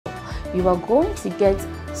You are going to get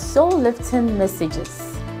soul-lifting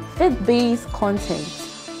messages, faith-based content,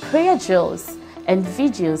 prayer drills, and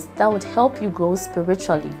videos that would help you grow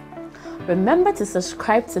spiritually. Remember to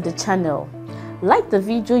subscribe to the channel, like the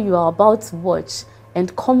video you are about to watch,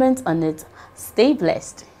 and comment on it. Stay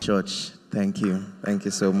blessed. Church, thank you. Thank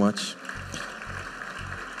you so much.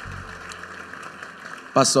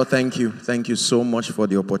 Pastor, thank you. Thank you so much for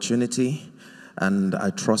the opportunity. And I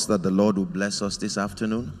trust that the Lord will bless us this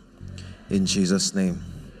afternoon. In Jesus' name.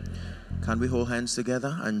 Can we hold hands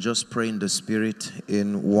together and just pray in the Spirit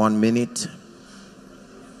in 1 minute?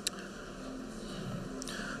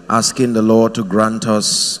 Asking the Lord to grant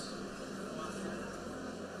us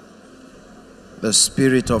the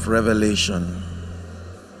spirit of revelation.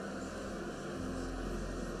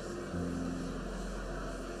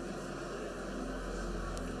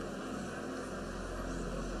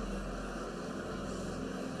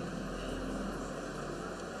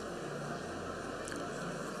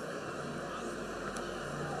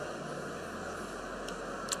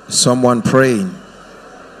 Someone praying.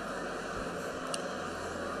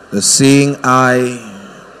 The seeing eye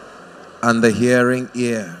and the hearing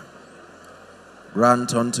ear,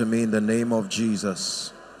 grant unto me in the name of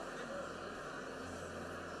Jesus.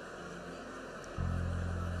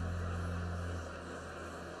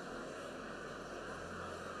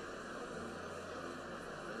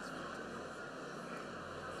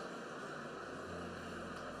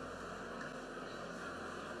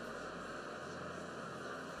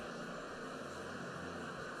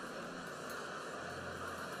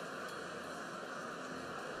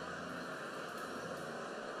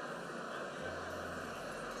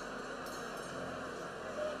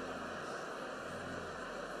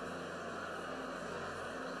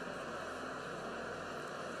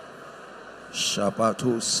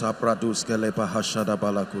 Shapatus sapradus kelepa hashada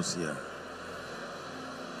balakusia.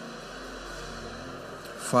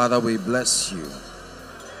 Father, we bless you.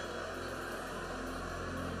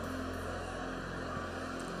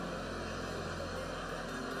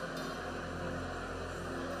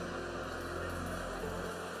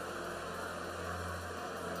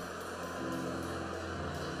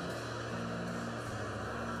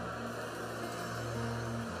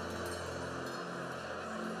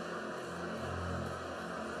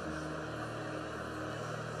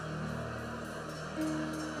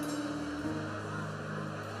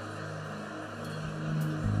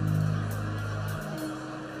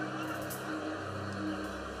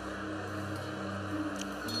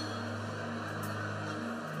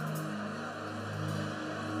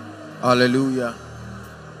 Hallelujah.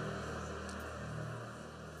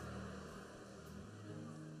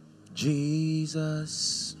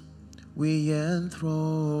 Jesus, we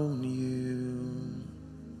enthrone you.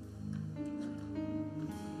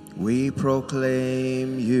 We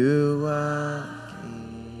proclaim you are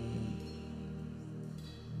King.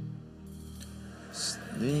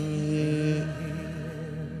 Stand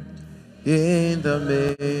in the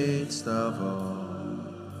midst of all.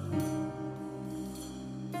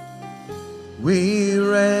 We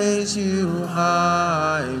raise you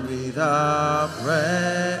high with our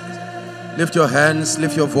praise. Lift your hands,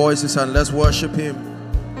 lift your voices, and let's worship him.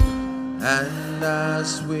 And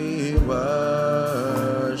as we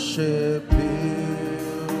worship,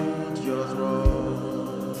 build your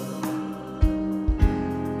throne.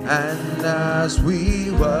 And as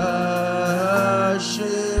we worship,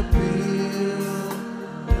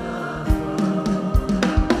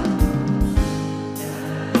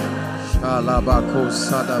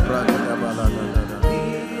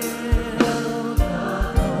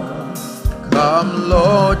 come,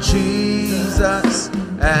 Lord Jesus,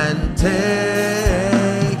 and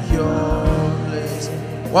take your place.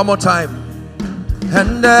 One more time.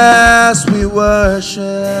 And as we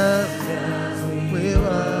worship, we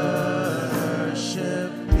worship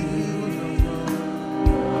you.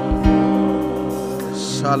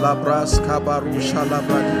 Shalabras kabaru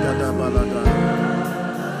shalabradiga balada.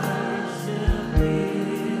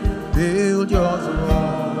 Build your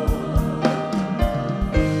throne.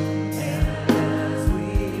 As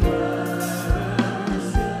we worship,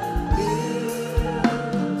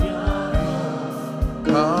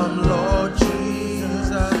 come, Lord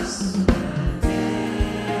Jesus.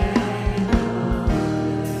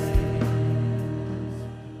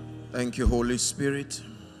 Thank you, Holy Spirit.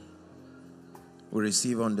 We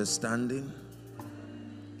receive understanding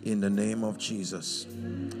in the name of Jesus.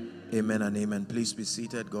 Amen and amen. Please be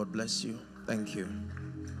seated. God bless you. Thank you.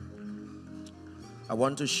 I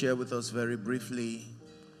want to share with us very briefly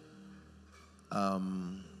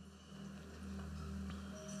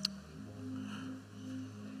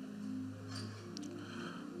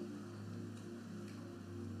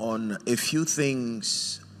on a few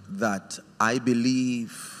things that I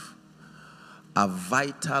believe are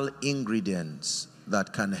vital ingredients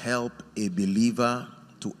that can help a believer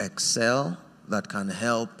to excel, that can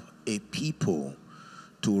help a people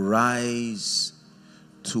to rise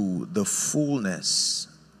to the fullness.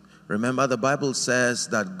 Remember, the Bible says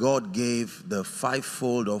that God gave the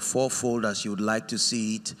fivefold or fourfold, as you would like to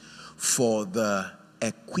see it, for the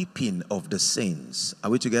equipping of the saints. Are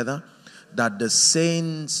we together? That the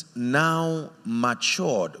saints now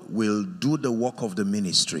matured will do the work of the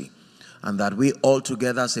ministry, and that we all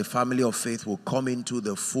together as a family of faith will come into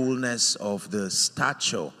the fullness of the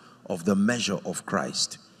stature of the measure of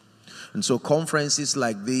Christ. And so conferences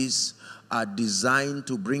like this are designed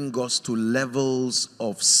to bring us to levels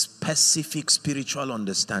of specific spiritual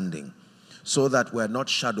understanding, so that we're not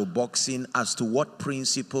shadow boxing as to what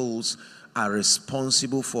principles are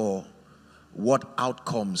responsible for what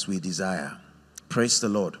outcomes we desire. Praise the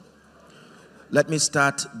Lord. Let me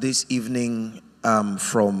start this evening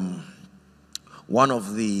from one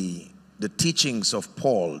of the teachings of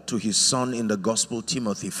Paul to his son in the gospel,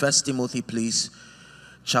 Timothy. 1 Timothy, please,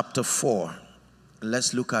 chapter 4.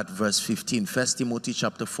 Let's look at verse 15. 1 Timothy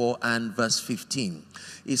chapter 4 and verse 15.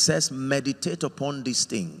 It says, meditate upon these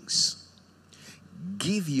things.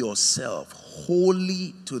 Give yourself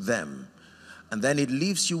wholly to them. And then it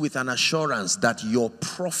leaves you with an assurance that your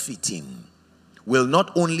profiting will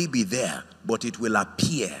not only be there, but it will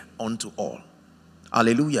appear unto all.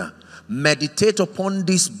 Hallelujah. Meditate upon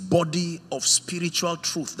this body of spiritual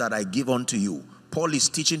truth that I give unto you. Paul is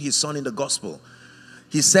teaching his son in the gospel.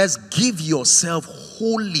 He says, give yourself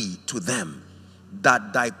wholly to them,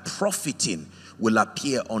 that thy profiting will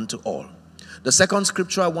appear unto all. The second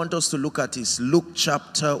scripture I want us to look at is Luke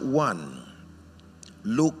chapter 1.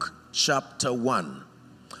 Luke chapter 1.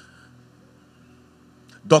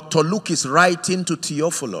 Dr. Luke is writing to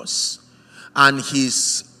Theophilus, and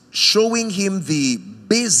he's showing him the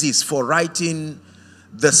basis for writing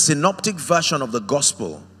the synoptic version of the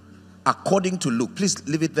gospel according to Luke. Please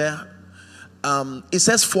leave it there. It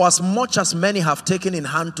says, for as much as many have taken in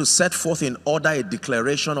hand to set forth in order a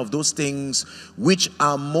declaration of those things which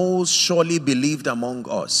are most surely believed among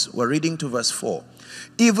us. We're reading to verse 4.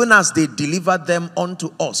 Even as they delivered them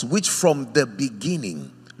unto us, which from the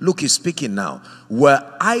beginning, Luke is speaking now,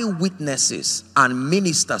 were eyewitnesses and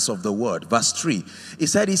ministers of the word. Verse 3. It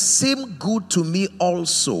said, it seemed good to me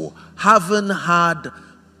also, having had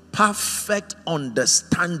perfect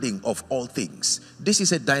understanding of all things. This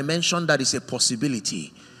is a dimension that is a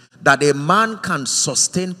possibility, that a man can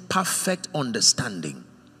sustain perfect understanding,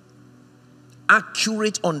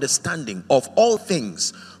 accurate understanding of all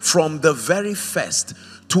things from the very first,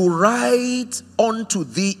 to write unto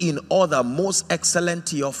thee in order, most excellent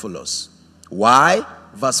Theophilus. Why?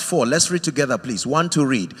 Verse 4. Let's read together, please. 1 to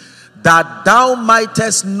read. That thou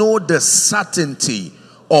mightest know the certainty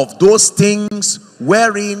of those things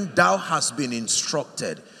wherein thou hast been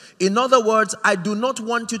instructed. In other words, I do not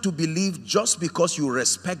want you to believe just because you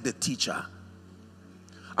respect the teacher.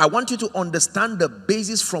 I want you to understand the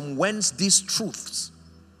basis from whence these truths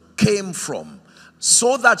came from,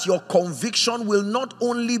 so that your conviction will not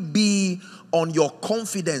only be on your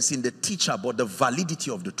confidence in the teacher, but the validity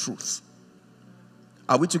of the truth.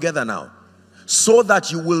 Are we together now? So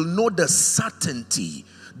that you will know the certainty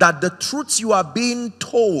that the truths you are being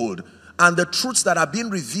told and the truths that are being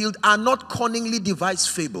revealed are not cunningly devised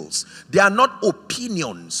fables. They are not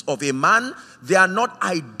opinions of a man. They are not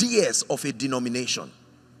ideas of a denomination.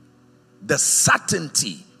 The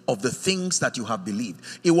certainty of the things that you have believed.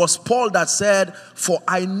 It was Paul that said, for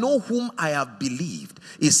I know whom I have believed.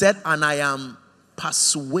 He said, and I am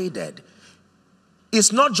persuaded.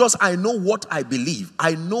 It's not just I know what I believe.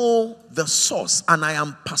 I know the source, and I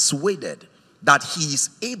am persuaded that he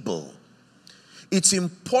is able. It's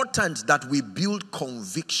important that we build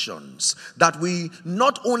convictions, that we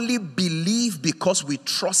not only believe because we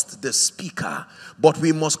trust the speaker, but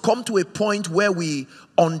we must come to a point where we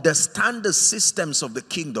understand the systems of the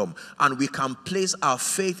kingdom and we can place our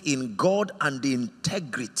faith in God and the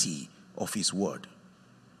integrity of his word.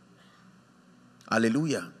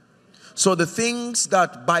 Hallelujah. So the things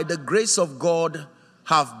that by the grace of God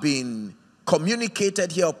have been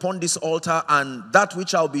communicated here upon this altar and that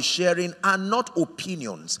which I'll be sharing are not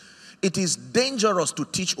opinions. It is dangerous to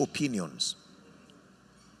teach opinions.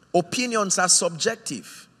 Opinions are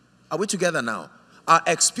subjective. Are we together now? Our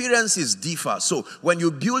experiences differ. So when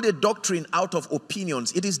you build a doctrine out of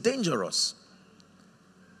opinions, it is dangerous.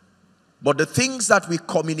 But the things that we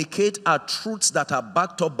communicate are truths that are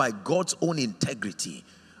backed up by God's own integrity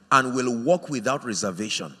and will work without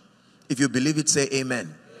reservation. If you believe it, say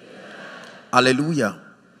amen. Hallelujah.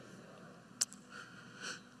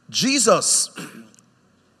 Jesus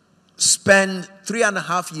spent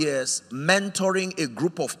 3.5 years mentoring a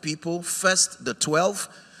group of people. First the 12,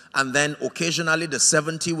 and then occasionally the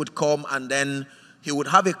 70 would come, and then he would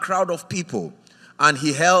have a crowd of people. And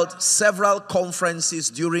he held several conferences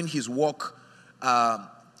during his walk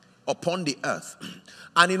upon the earth.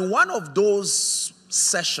 And in one of those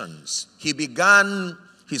sessions, he began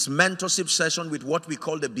his mentorship session with what we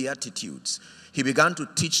call the Beatitudes. He began to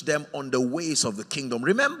teach them on the ways of the kingdom.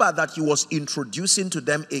 Remember that he was introducing to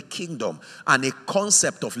them a kingdom and a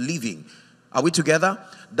concept of living. Are we together?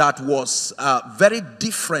 That was very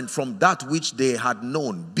different from that which they had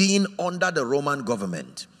known, being under the Roman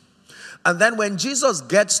government. And then when Jesus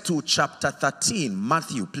gets to chapter 13,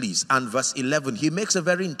 Matthew, please, and verse 11, he makes a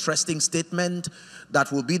very interesting statement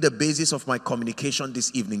that will be the basis of my communication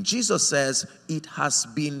this evening. Jesus says, it has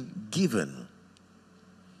been given.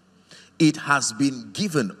 It has been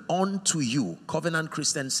given unto you, Covenant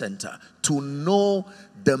Christian Center, to know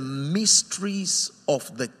the mysteries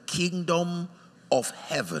of the kingdom of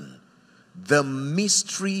heaven. The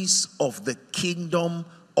mysteries of the kingdom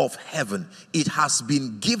of heaven. It has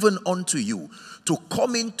been given unto you to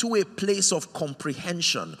come into a place of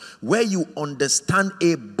comprehension where you understand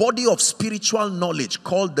a body of spiritual knowledge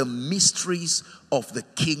called the mysteries of the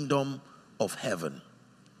kingdom of heaven.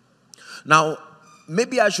 Now,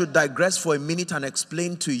 maybe I should digress for a minute and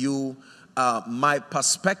explain to you my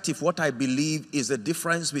perspective, what I believe is the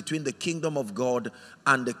difference between the kingdom of God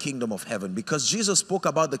and the kingdom of heaven. Because Jesus spoke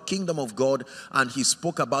about the kingdom of God and he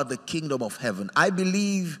spoke about the kingdom of heaven. I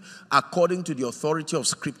believe, according to the authority of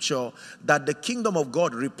Scripture, that the kingdom of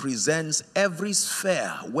God represents every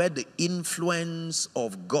sphere where the influence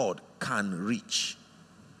of God can reach.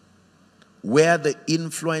 Where the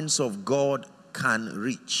influence of God can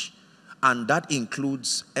reach. And that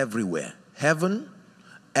includes everywhere. Heaven,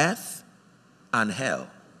 earth, and hell.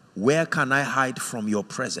 Where can I hide from your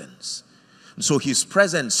presence? So his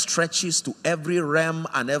presence stretches to every realm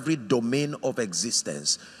and every domain of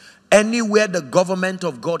existence. Anywhere the government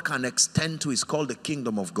of God can extend to is called the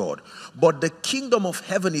kingdom of God. But the kingdom of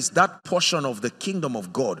heaven is that portion of the kingdom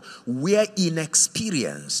of God where in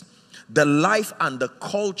experience, the life and the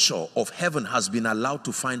culture of heaven has been allowed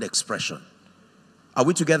to find expression. Are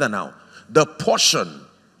we together now? The portion,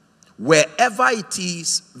 wherever it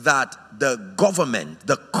is that the government,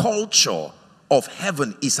 the culture of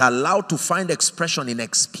heaven is allowed to find expression in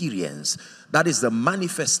experience, that is the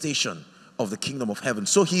manifestation of the kingdom of heaven.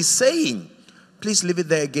 So he's saying, please leave it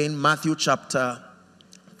there again, Matthew chapter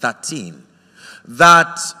 13,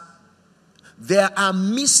 that there are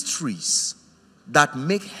mysteries that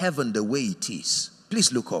make heaven the way it is.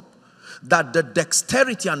 Please look up. That the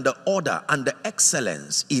dexterity and the order and the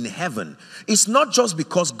excellence in heaven is not just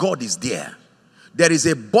because God is there. There is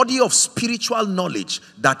a body of spiritual knowledge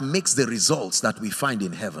that makes the results that we find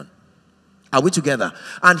in heaven. Are we together?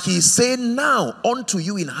 And he's saying, now unto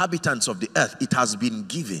you inhabitants of the earth, it has been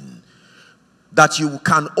given that you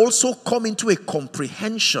can also come into a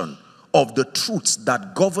comprehension of the truths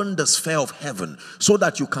that govern the sphere of heaven, so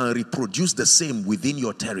that you can reproduce the same within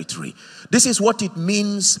your territory. This is what it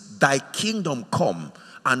means, thy kingdom come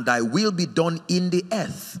and thy will be done in the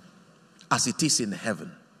earth as it is in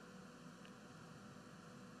heaven.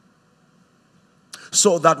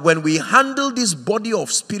 So that when we handle this body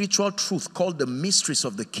of spiritual truth called the mysteries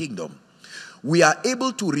of the kingdom, we are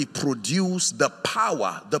able to reproduce the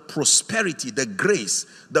power, the prosperity, the grace,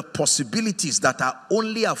 the possibilities that are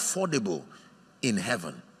only affordable in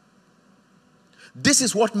heaven. This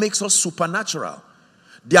is what makes us supernatural.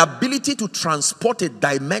 The ability to transport a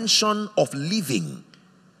dimension of living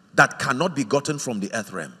that cannot be gotten from the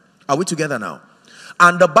earth realm. Are we together now?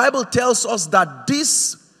 And the Bible tells us that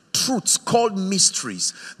these truths called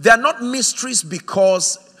mysteries, they are not mysteries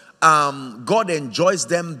because God enjoys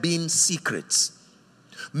them being secrets.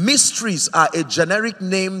 Mysteries are a generic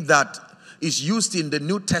name that is used in the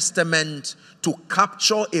New Testament to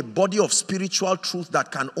capture a body of spiritual truth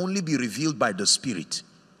that can only be revealed by the Spirit.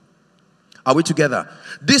 Are we together?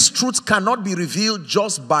 These truths cannot be revealed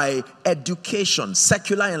just by education,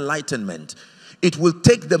 secular enlightenment. It will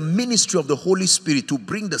take the ministry of the Holy Spirit to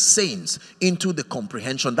bring the saints into the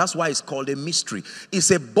comprehension. That's why it's called a mystery. It's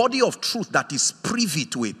a body of truth that is privy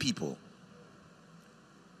to a people.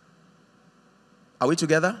 Are we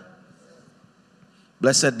together?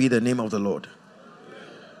 Blessed be the name of the Lord.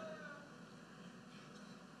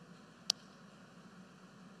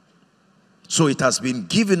 So it has been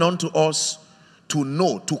given unto us to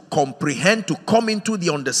know, to comprehend, to come into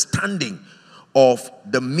the understanding of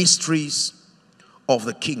the mysteries of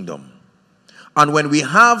the kingdom. And when we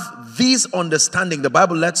have this understanding, the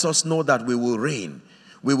Bible lets us know that we will reign.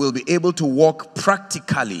 we will be able to walk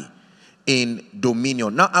practically in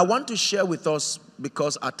dominion. Now, I want to share with us,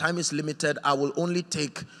 because our time is limited, I will only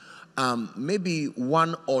take maybe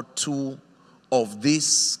one or two of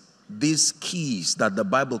these keys that the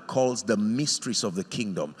Bible calls the mysteries of the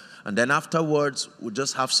kingdom. And then afterwards, we'll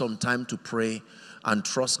just have some time to pray and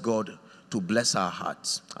trust God to bless our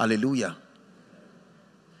hearts. Hallelujah.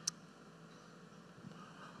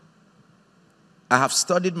 I have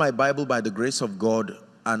studied my Bible by the grace of God,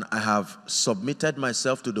 and I have submitted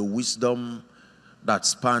myself to the wisdom that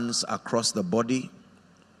spans across the body.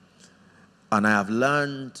 And I have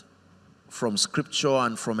learned from scripture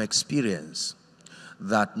and from experience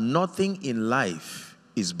that nothing in life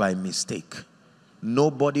is by mistake.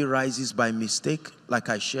 Nobody rises by mistake. Like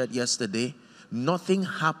I shared yesterday, nothing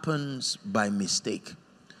happens by mistake.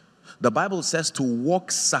 The Bible says to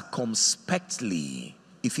walk circumspectly,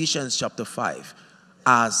 Ephesians chapter 5,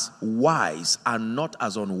 as wise and not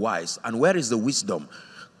as unwise. And where is the wisdom?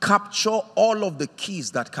 Capture all of the keys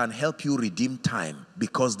that can help you redeem time,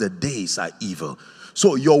 because the days are evil.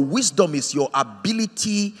 So your wisdom is your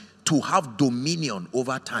ability to have dominion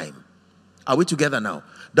over time. Are we together now?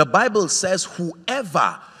 The Bible says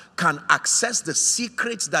whoever can access the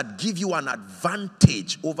secrets that give you an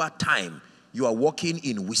advantage over time, you are walking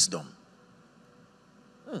in wisdom.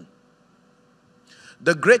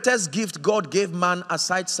 The greatest gift God gave man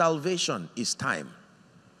aside salvation is time.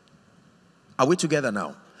 Are we together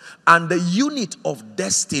now? And the unit of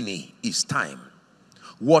destiny is time.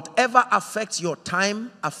 Whatever affects your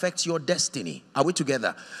time affects your destiny. Are we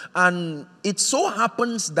together? And it so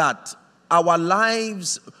happens that our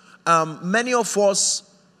lives, many of us,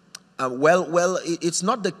 it's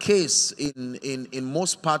not the case in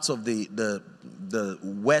most parts of the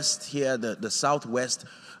West here, the Southwest.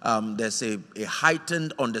 There's a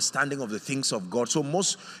heightened understanding of the things of God. So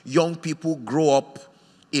most young people grow up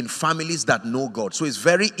in families that know God. So it's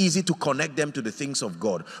very easy to connect them to the things of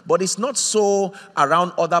God. But it's not so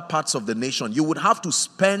around other parts of the nation. You would have to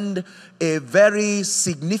spend a very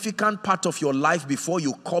significant part of your life before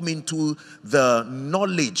you come into the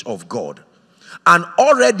knowledge of God. And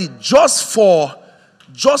already just for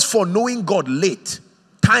knowing God late,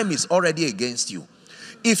 time is already against you.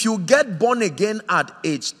 If you get born again at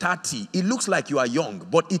age 30, it looks like you are young,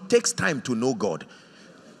 but it takes time to know God.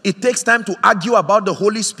 It takes time to argue about the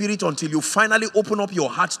Holy Spirit until you finally open up your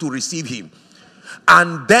heart to receive Him.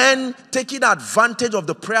 And then taking advantage of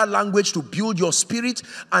the prayer language to build your spirit.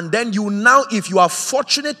 And then you now, if you are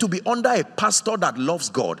fortunate to be under a pastor that loves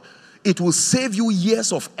God, it will save you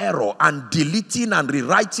years of error and deleting and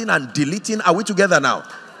rewriting and deleting. Are we together now?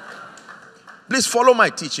 Please follow my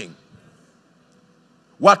teaching.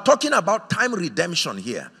 We're talking about time redemption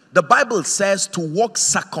here. The Bible says to walk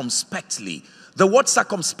circumspectly. The word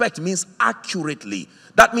circumspect means accurately.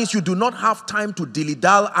 That means you do not have time to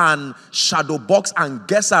dilly-dally and shadow box and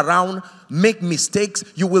guess around, make mistakes.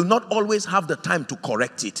 You will not always have the time to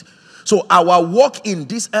correct it. So our walk in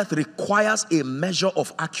this earth requires a measure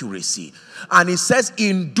of accuracy. And it says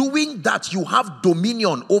in doing that you have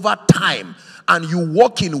dominion over time and you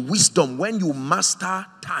walk in wisdom when you master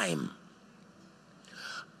time.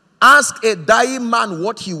 Ask a dying man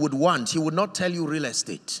what he would want. He would not tell you real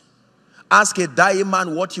estate. Ask a dying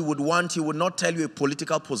man what he would want. He would not tell you a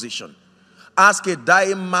political position. Ask a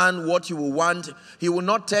dying man what he will want. He will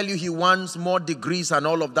not tell you he wants more degrees and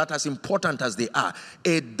all of that, as important as they are.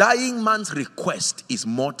 A dying man's request is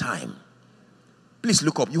more time. Please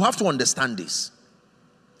look up. You have to understand this.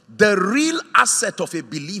 The real asset of a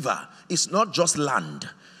believer is not just land.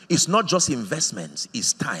 It's not just investments.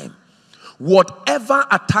 It's time. Whatever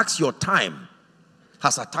attacks your time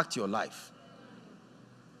has attacked your life.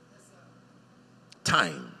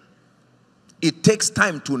 Time. It takes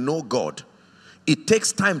time to know God. It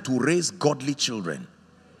takes time to raise godly children.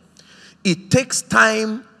 It takes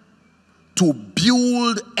time to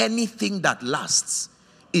build anything that lasts.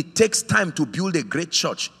 It takes time to build a great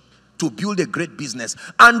church, to build a great business.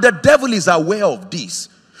 And the devil is aware of this.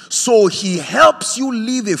 So he helps you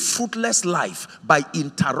live a fruitless life by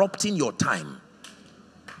interrupting your time.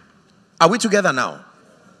 Are we together now?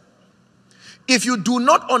 If you do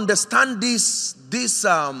not understand this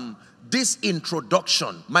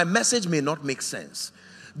introduction, my message may not make sense.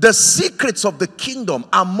 The secrets of the kingdom,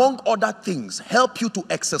 among other things, help you to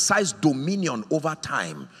exercise dominion over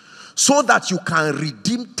time so that you can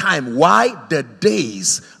redeem time. Why? The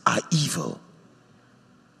days are evil.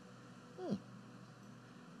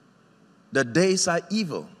 The days are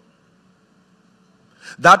evil.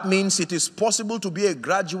 That means it is possible to be a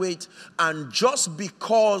graduate, and just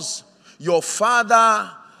because your father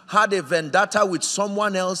had a vendetta with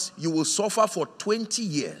someone else, you will suffer for 20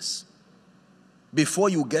 years before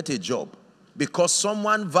you get a job, because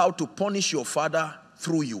someone vowed to punish your father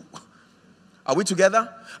through you. Are we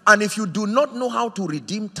together? And if you do not know how to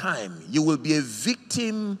redeem time, you will be a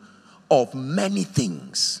victim of many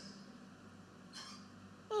things.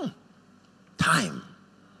 Time.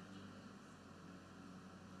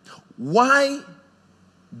 Why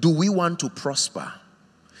do we want to prosper?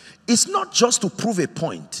 It's not just to prove a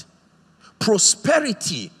point.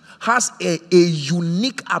 Prosperity has a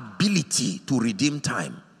unique ability to redeem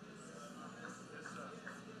time.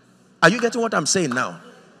 Are you getting what I'm saying now?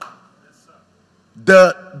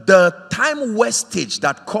 The time wastage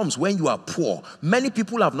that comes when you are poor, many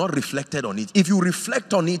people have not reflected on it. If you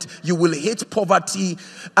reflect on it, you will hate poverty.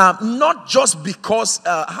 Not just because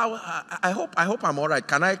I hope I'm all right.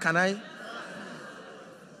 Can I?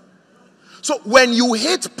 So when you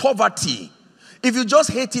hate poverty, if you just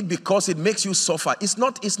hate it because it makes you suffer, it's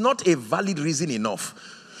not a valid reason enough.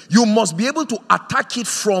 You must be able to attack it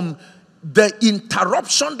from the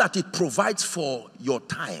interruption that it provides for your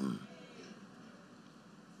time.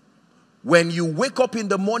 When you wake up in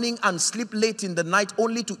the morning and sleep late in the night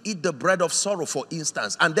only to eat the bread of sorrow, for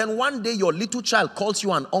instance, and then one day your little child calls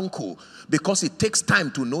you an uncle because it takes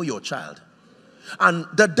time to know your child. And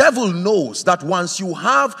the devil knows that once you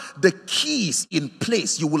have the keys in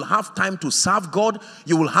place, you will have time to serve God,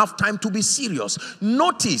 you will have time to be serious.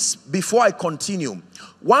 Notice, before I continue,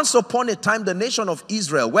 once upon a time, the nation of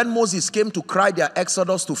Israel, when Moses came to cry their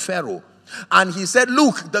exodus to Pharaoh, and he said,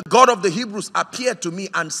 look, the God of the Hebrews appeared to me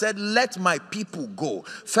and said, let my people go.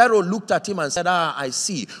 Pharaoh looked at him and said, I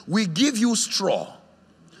see. We give you straw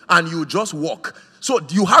and you just walk. So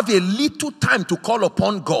you have a little time to call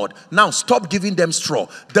upon God. Now stop giving them straw.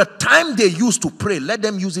 The time they used to pray, let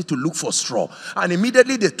them use it to look for straw. And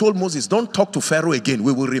immediately they told Moses, don't talk to Pharaoh again.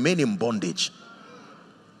 We will remain in bondage.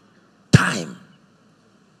 Time.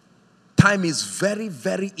 Time is very,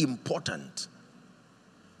 very important.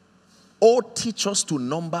 Oh, teach us to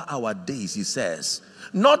number our days, he says.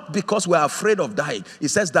 Not because we're afraid of dying. He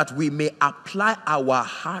says that we may apply our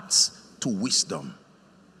hearts to wisdom.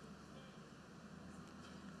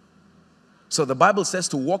 So the Bible says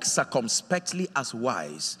to walk circumspectly as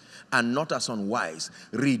wise and not as unwise,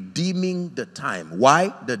 redeeming the time.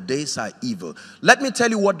 Why? The days are evil. Let me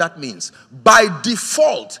tell you what that means. By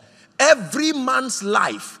default, every man's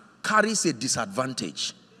life carries a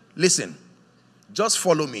disadvantage. Listen. Just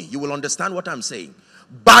follow me. You will understand what I'm saying.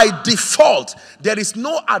 By default, there is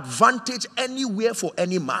no advantage anywhere for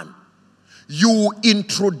any man. You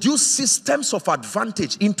introduce systems of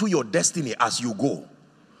advantage into your destiny as you go.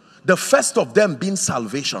 The first of them being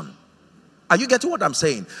salvation. Are you getting what I'm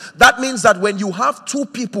saying? That means that when you have two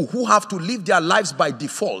people who have to live their lives by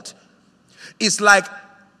default, it's like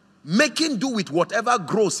making do with whatever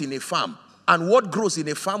grows in a farm. And what grows in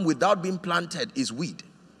a farm without being planted is weed.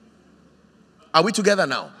 Are we together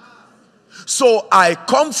now? So I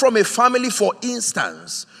come from a family, for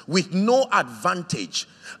instance, with no advantage.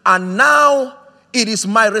 And now it is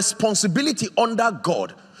my responsibility under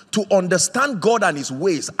God to understand God and his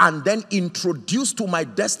ways and then introduce to my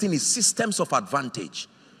destiny systems of advantage.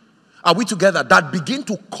 Are we together? That begin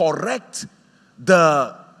to correct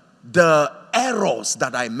the errors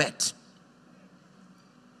that I met.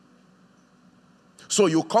 So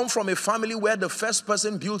you come from a family where the first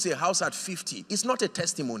person builds a house at 50. It's not a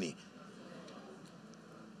testimony.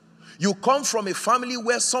 You come from a family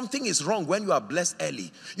where something is wrong when you are blessed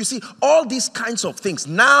early. You see, all these kinds of things.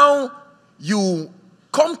 Now you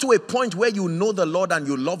come to a point where you know the Lord and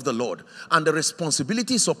you love the Lord. And the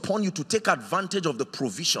responsibility is upon you to take advantage of the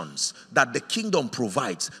provisions that the kingdom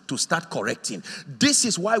provides to start correcting. This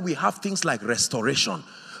is why we have things like restoration.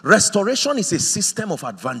 Restoration is a system of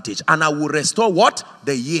advantage. And I will restore what?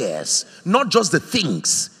 The years. Not just the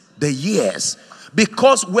things. The years.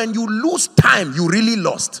 Because when you lose time, you really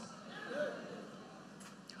lost.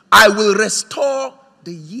 I will restore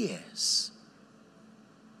the years.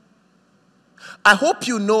 I hope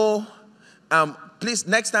you know, please,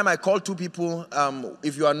 next time I call two people,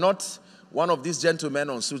 if you are not one of these gentlemen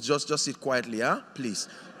on suits, just sit quietly, huh? Please.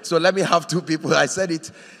 So let me have two people. I said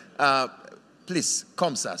it. Please,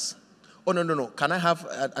 come, sirs. Oh, no. Can I have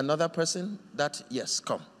another person? Yes,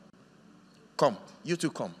 come. Come. You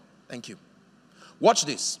two come. Thank you. Watch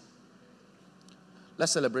this.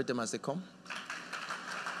 Let's celebrate them as they come.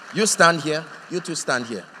 You stand here. You two stand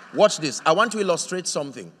here. Watch this. I want to illustrate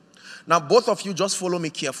something. Now, both of you just follow me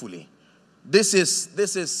carefully. This is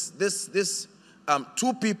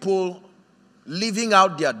two people living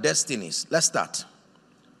out their destinies. Let's start.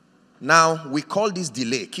 Now, we call this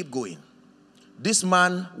delay. Keep going. This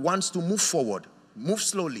man wants to move forward, move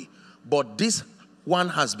slowly, but this one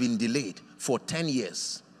has been delayed for 10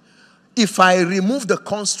 years. If I remove the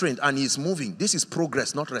constraint and he's moving, this is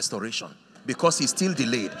progress, not restoration, because he's still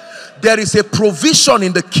delayed. There is a provision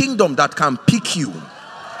in the kingdom that can pick you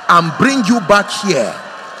and bring you back here.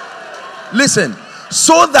 Listen,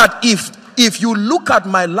 so that if you look at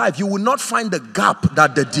my life, you will not find the gap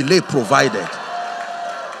that the delay provided.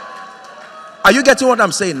 Are you getting what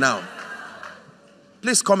I'm saying now?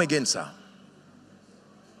 Please come again, sir.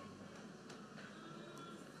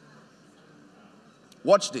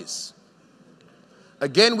 Watch this.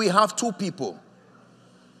 Again, we have two people.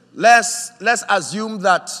 Let's assume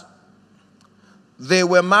that they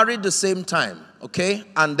were married the same time, okay?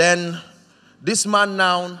 And then this man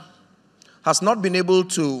now has not been able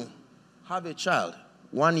to have a child.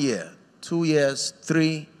 1 year, 2 years,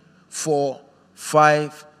 3, 4,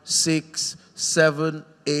 5, 6, 7,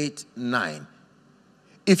 8, 9.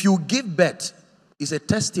 If you give birth, it's a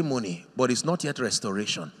testimony, but it's not yet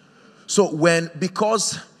restoration. So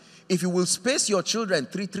because if you will space your children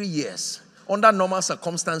 3 years, under normal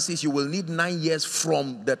circumstances, you will need 9 years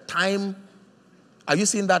from the time. Are you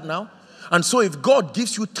seeing that now? And so if God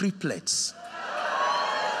gives you triplets,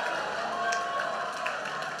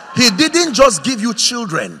 he didn't just give you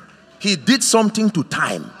children. He did something to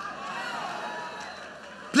time.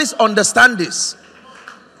 Please understand this.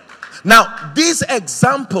 Now, this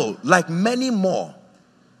example, like many more,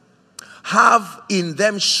 have in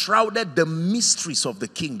them shrouded the mysteries of the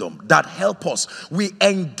kingdom that help us. We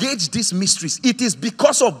engage these mysteries. It is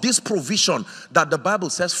because of this provision that the Bible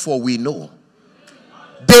says, for we know.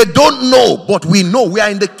 They don't know, but we know. We are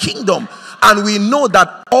in the kingdom, and we know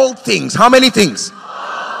that all things, how many things?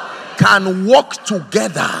 Can work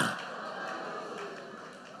together.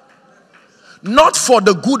 Not for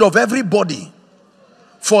the good of everybody,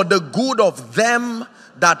 for the good of them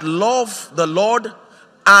that love the Lord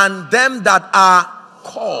and them that are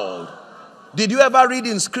called. Did you ever read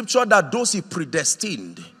in scripture that those he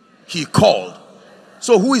predestined, he called?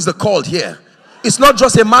 So who is the called here? It's not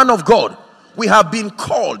just a man of God. We have been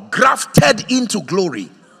called, grafted into glory.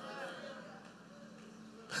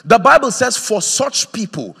 The Bible says for such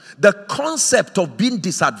people, the concept of being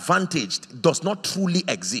disadvantaged does not truly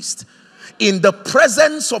exist in the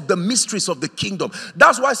presence of the mysteries of the kingdom.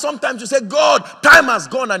 That's why sometimes you say, God, time has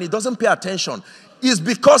gone, and he doesn't pay attention. It's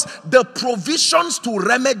because the provisions to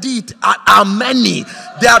remedy it are many.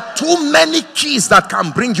 There are too many keys that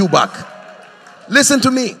can bring you back. Listen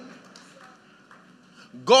to me.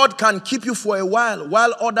 God can keep you for a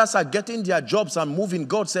while others are getting their jobs and moving.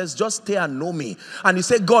 God says, just stay and know me. And you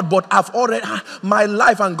say, God, but I've already my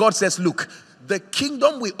life. And God says, look, the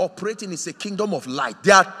kingdom we operate in is a kingdom of light.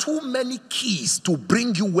 There are too many keys to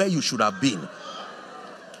bring you where you should have been.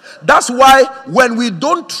 That's why when we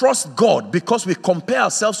don't trust God because we compare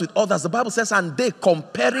ourselves with others, the Bible says, and they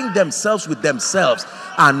comparing themselves with themselves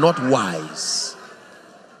are not wise.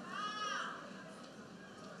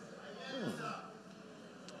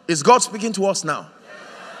 Is God speaking to us now?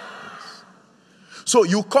 Yes. So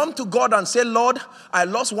you come to God and say, Lord, I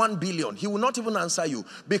lost 1 billion. He will not even answer you,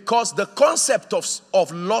 because the concept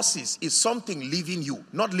of losses is something leaving you,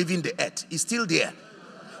 not leaving the earth. It's still there.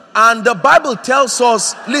 And the Bible tells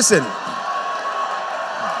us, listen.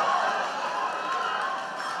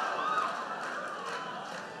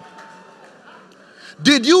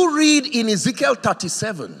 Did you read in Ezekiel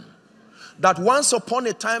 37 that once upon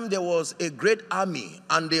a time there was a great army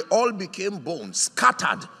and they all became bones,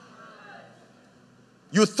 scattered?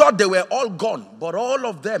 You thought they were all gone, but all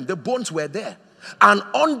of them, the bones were there. And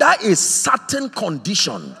under a certain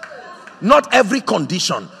condition, not every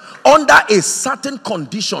condition, under a certain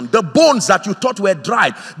condition, the bones that you thought were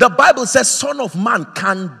dried, the Bible says, Son of man,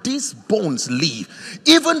 can these bones live?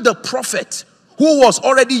 Even the prophet, who was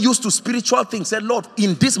already used to spiritual things, said, Lord,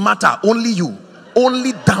 in this matter, only you,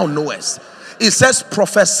 only thou knowest. It says,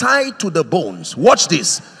 prophesy to the bones. Watch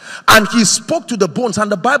this. And he spoke to the bones,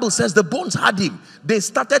 and the Bible says the bones had him. They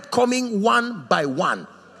started coming one by one,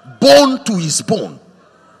 bone to his bone.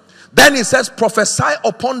 Then he says, prophesy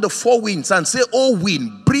upon the 4 winds and say, O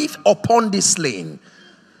wind, breathe upon this slain.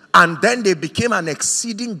 And then they became an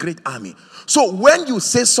exceeding great army. So when you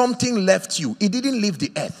say something left you, it didn't leave the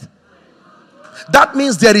earth. That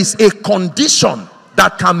means there is a condition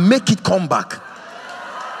that can make it come back.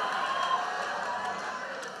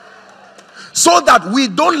 So that we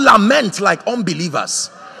don't lament like unbelievers.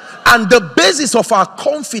 And the basis of our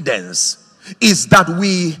confidence is that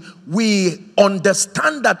we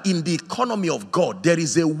understand that in the economy of God, there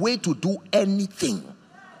is a way to do anything.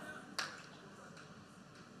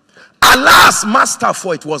 Alas, master,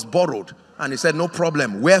 for it was borrowed. And he said, no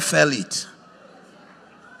problem. Where fell it?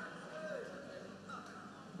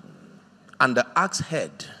 And the axe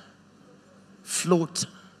head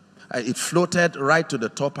it floated right to the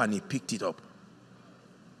top, and he picked it up.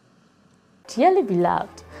 Dearly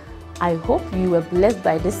beloved, I hope you were blessed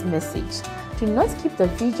by this message. Do not keep the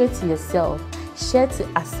video to yourself. Share to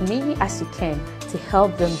as many as you can to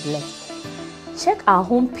help them bless. Check our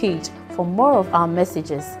homepage for more of our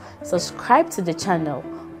messages. Subscribe to the channel,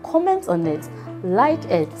 comment on it, like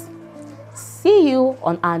it. See you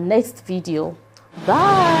on our next video.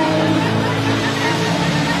 Bye.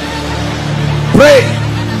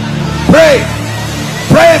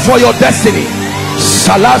 Pray for your destiny.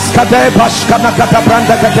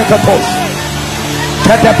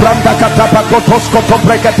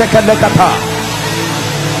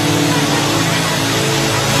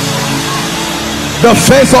 The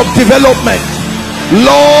phase of development.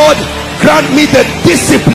 Lord, grant me the discipline